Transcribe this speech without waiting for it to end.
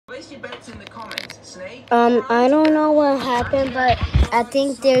I don't know what happened, but I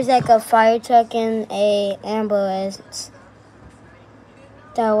think there's like a fire truck and a ambulance.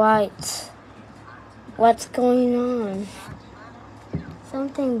 The lights. What's going on?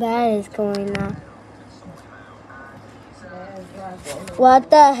 Something bad is going on. What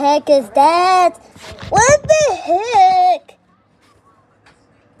the heck is that? What the heck?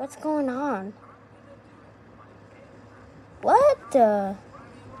 What's going on? What the?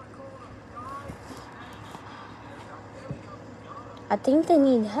 I think they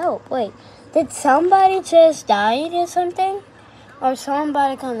need help. Wait, did somebody just die or something? Or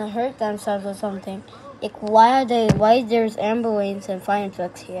somebody kind of hurt themselves or something? Like, why there's ambulance and fire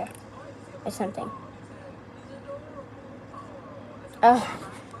trucks here? Or something.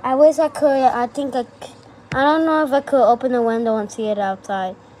 I wish I could, I don't know if I could open the window and see it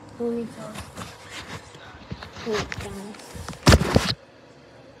outside. Let me wait, guys.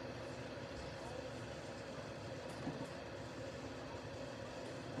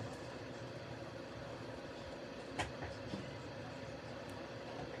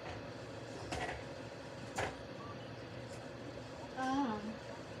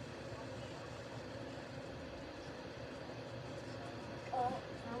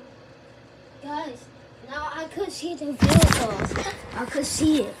 Guys, now I could see the vehicles. I could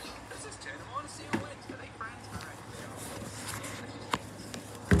see it.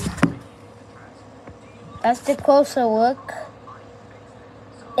 That's the closer look.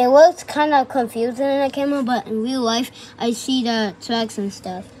 It looks kind of confusing in the camera, but in real life, I see the tracks and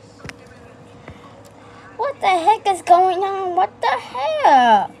stuff. What the heck is going on? What the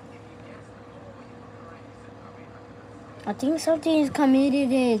heck? I think something is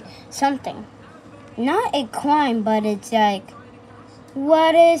committed. Something. Not a crime, but it's like,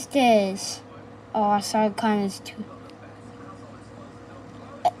 what is this? Oh, I saw it kind of too.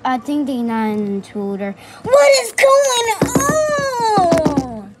 I think they're not an intruder. What is going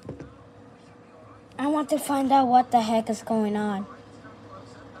on? I want to find out what the heck is going on.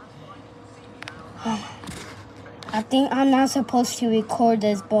 I think I'm not supposed to record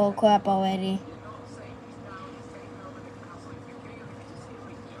this bull crap already.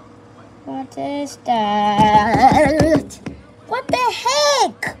 What is that? What the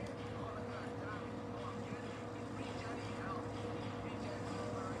heck?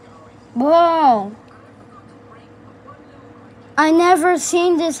 Bro, I never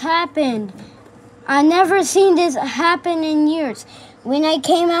seen this happen. I never seen this happen in years. When I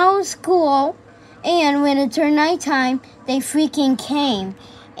came out of school and when it turned nighttime, they freaking came.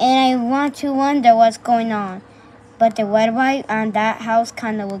 And I want to wonder what's going on. But the red light on that house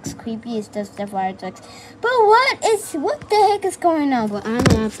kind of looks creepy. It's just the fire trucks. But what the heck is going on? But I'm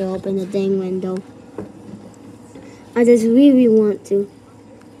gonna have to open the dang window. I just really want to.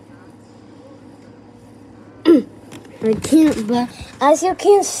 I can't, but as you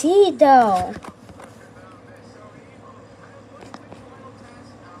can see though.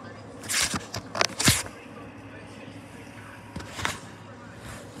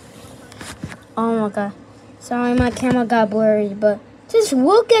 Oh my god. Sorry, my camera got blurry, but just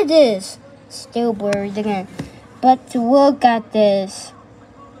look at this. Still blurry again. But look at this.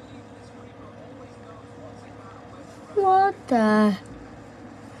 What the?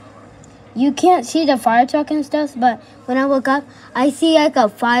 You can't see the fire truck and stuff, but when I look up, I see like a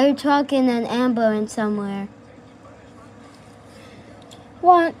fire truck and an ambulance somewhere.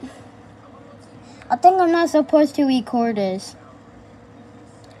 What? I think I'm not supposed to record this.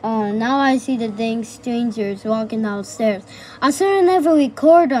 Oh, now I see the dang strangers walking downstairs. I should have never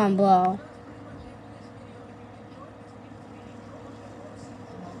record them, bro.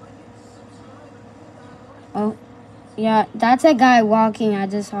 Oh, yeah, that's a guy walking. I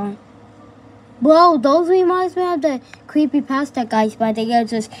just saw him. Bro, those reminds me of the creepypasta guys, but they are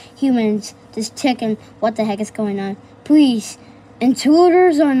just humans just checking what the heck is going on. Please,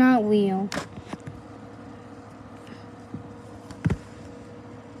 intruders are not real.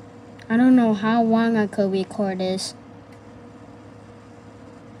 I don't know how long I could record this.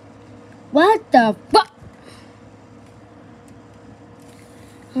 What the fuck?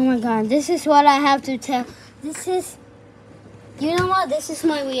 Oh my god, this is what I have to tell. You know what? This is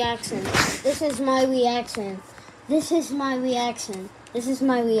my reaction. This is my reaction. This is my reaction. This is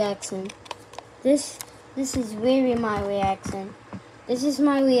my reaction. This is really my reaction. This is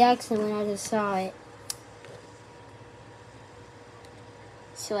my reaction when I just saw it.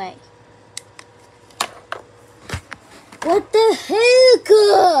 Sway. What the heck?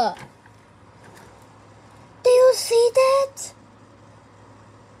 Do you see that?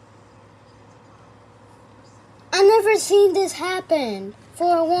 I never seen this happen.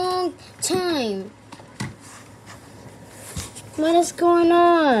 for a long time. What is going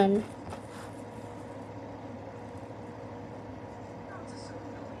on?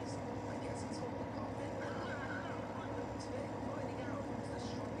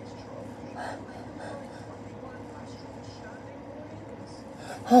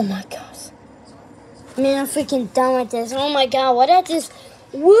 Oh my gosh. Man, I'm freaking done with this. Oh my god, what is this?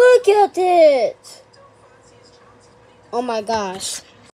 Look at it! Oh my gosh.